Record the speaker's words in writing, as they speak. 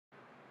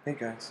Hey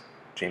guys,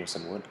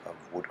 Jameson Wood of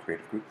Wood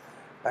Creative Group,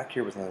 back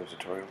here with another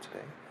tutorial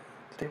today.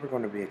 Today we're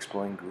going to be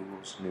exploring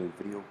Google's new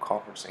video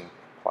conferencing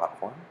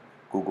platform,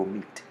 Google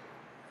Meet.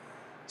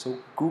 So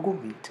Google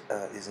Meet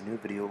is a new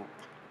video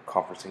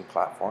conferencing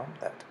platform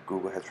that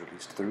Google has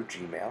released through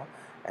Gmail,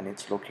 and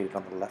it's located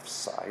on the left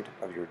side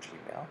of your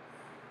Gmail.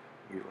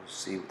 You will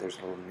see there's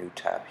a little new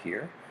tab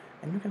here,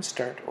 and you can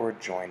start or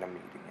join a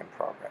meeting in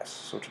progress.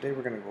 So today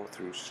we're going to go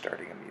through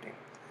starting a meeting.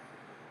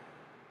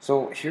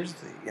 So here's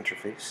the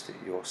interface that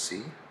you'll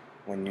see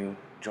when you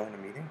join a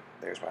meeting.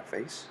 There's my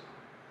face.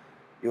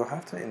 You'll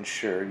have to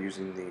ensure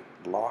using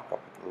the lock up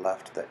at the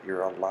left that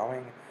you're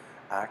allowing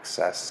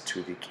access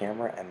to the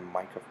camera and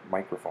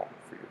microphone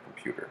for your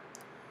computer.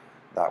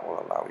 That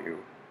will allow your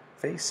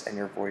face and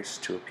your voice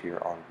to appear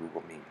on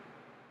Google Meet.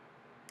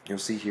 You'll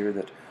see here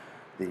that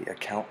the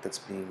account that's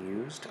being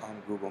used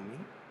on Google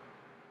Meet,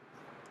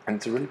 and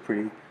it's a really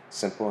pretty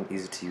simple and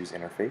easy to use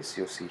interface.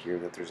 You'll see here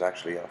that there's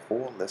actually a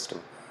whole list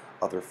of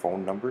other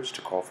phone numbers to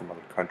call from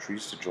other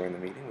countries to join the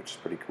meeting, which is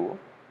pretty cool.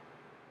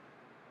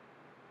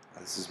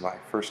 This is my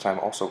first time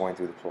also going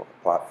through the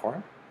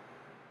platform.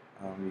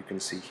 You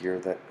can see here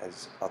that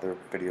as other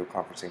video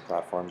conferencing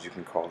platforms, you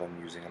can call in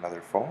using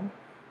another phone.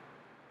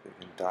 You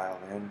can dial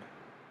in,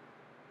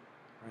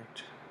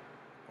 right,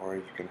 or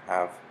you can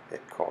have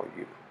it call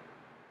you.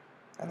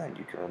 And then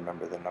you can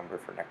remember the number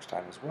for next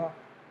time as well,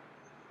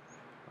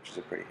 which is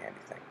a pretty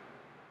handy thing.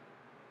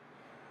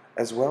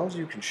 As well as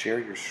you can share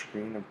your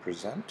screen and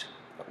present,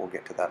 but we'll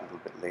get to that a little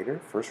bit later.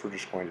 First, we're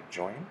just going to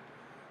join.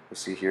 You'll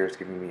see here it's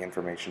giving me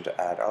information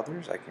to add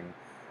others. I can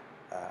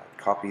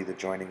copy the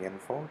joining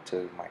info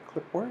to my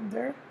clipboard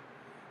there,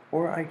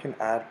 or I can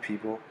add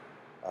people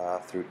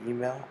through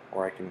email,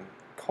 or I can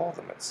call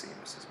them, it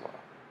seems, as well.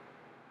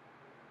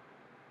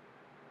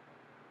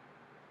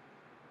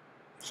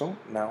 So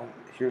now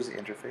here's the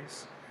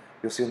interface.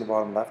 You'll see in the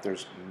bottom left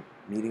there's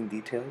meeting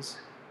details.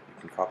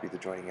 You can copy the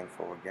joining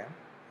info again.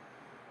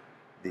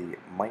 The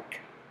mic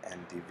and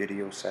the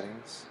video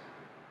settings,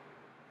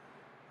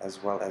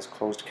 as well as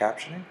closed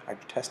captioning. I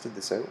tested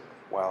this out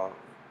while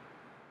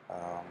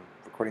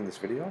recording this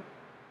video,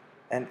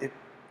 and it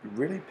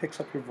really picks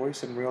up your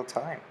voice in real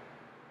time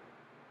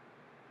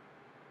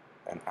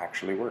and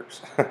actually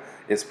works.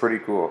 It's pretty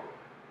cool.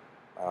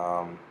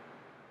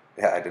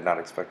 Yeah, I did not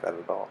expect that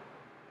at all.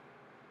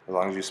 As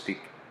long as you speak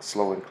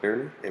slow and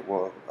clearly, it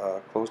will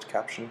closed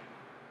caption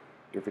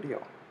your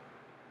video.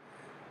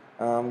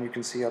 You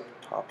can see up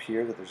top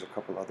here that there's a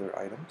couple other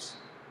items.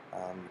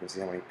 You can see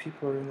how many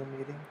people are in the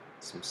meeting,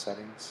 some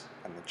settings,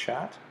 and the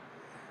chat,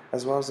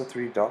 as well as the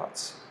three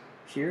dots.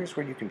 Here's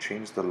where you can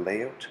change the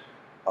layout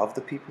of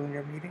the people in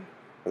your meeting,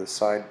 with a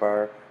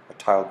sidebar, a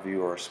tiled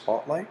view, or a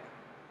spotlight,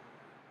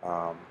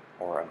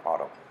 or an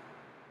auto.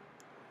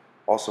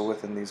 Also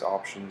within these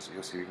options,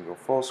 you'll see you can go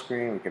full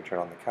screen, we can turn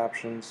on the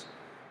captions.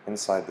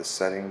 Inside the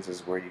settings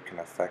is where you can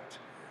affect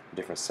the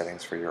different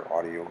settings for your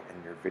audio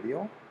and your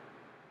video,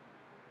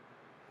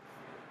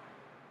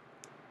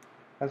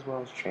 as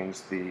well as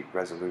change the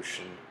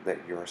resolution that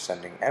you're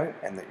sending out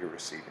and that you're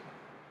receiving.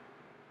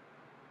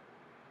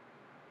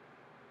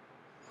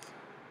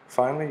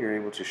 Finally, you're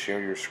able to share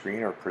your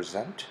screen or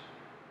present.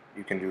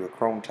 You can do a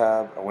Chrome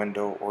tab, a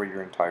window, or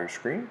your entire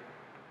screen.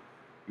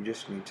 You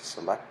just need to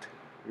select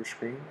your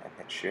screen and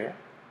hit share.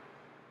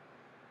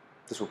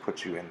 This will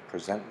put you in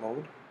present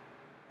mode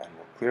and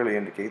will clearly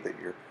indicate that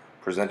you're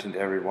presenting to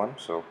everyone,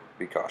 so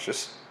be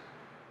cautious.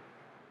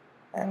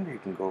 And you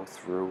can go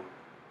through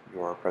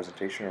your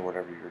presentation or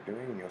whatever you're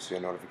doing, and you'll see a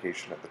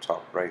notification at the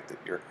top right that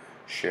you're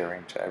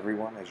sharing to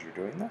everyone as you're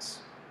doing this.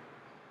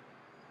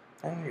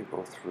 And you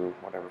go through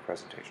whatever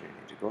presentation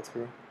you need to go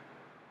through.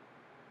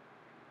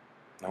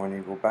 Now when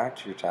you go back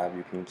to your tab,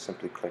 you can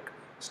simply click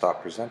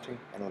Stop Presenting,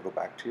 and it'll go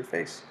back to your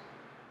face.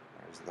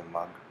 There's the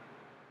mug.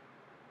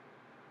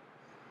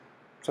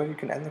 So you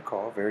can end the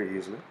call very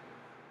easily,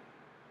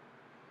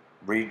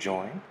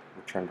 rejoin,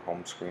 return to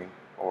home screen,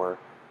 or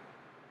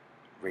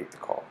rate the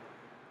call.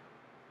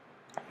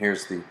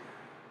 Here's the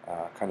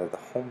kind of the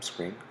home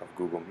screen of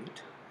Google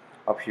Meet.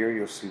 Up here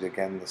you'll see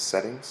again the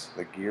settings,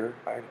 the gear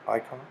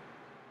icon.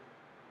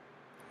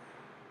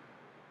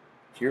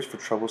 Here's for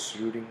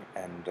troubleshooting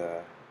and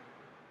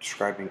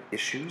describing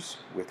issues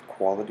with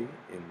quality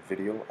in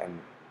video and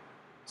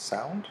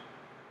sound,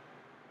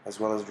 as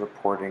well as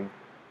reporting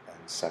and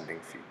sending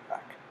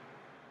feedback.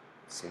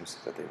 It seems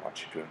that they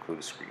want you to include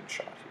a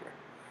screenshot here.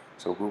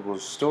 So Google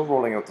is still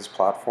rolling out this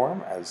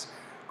platform as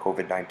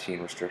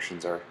COVID-19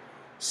 restrictions are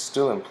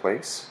still in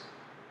place,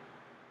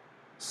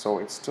 so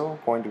it's still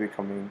going to be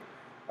becoming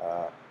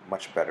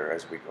much better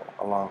as we go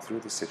along through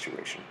the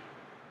situation.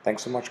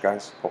 Thanks so much,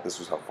 guys. Hope this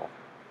was helpful.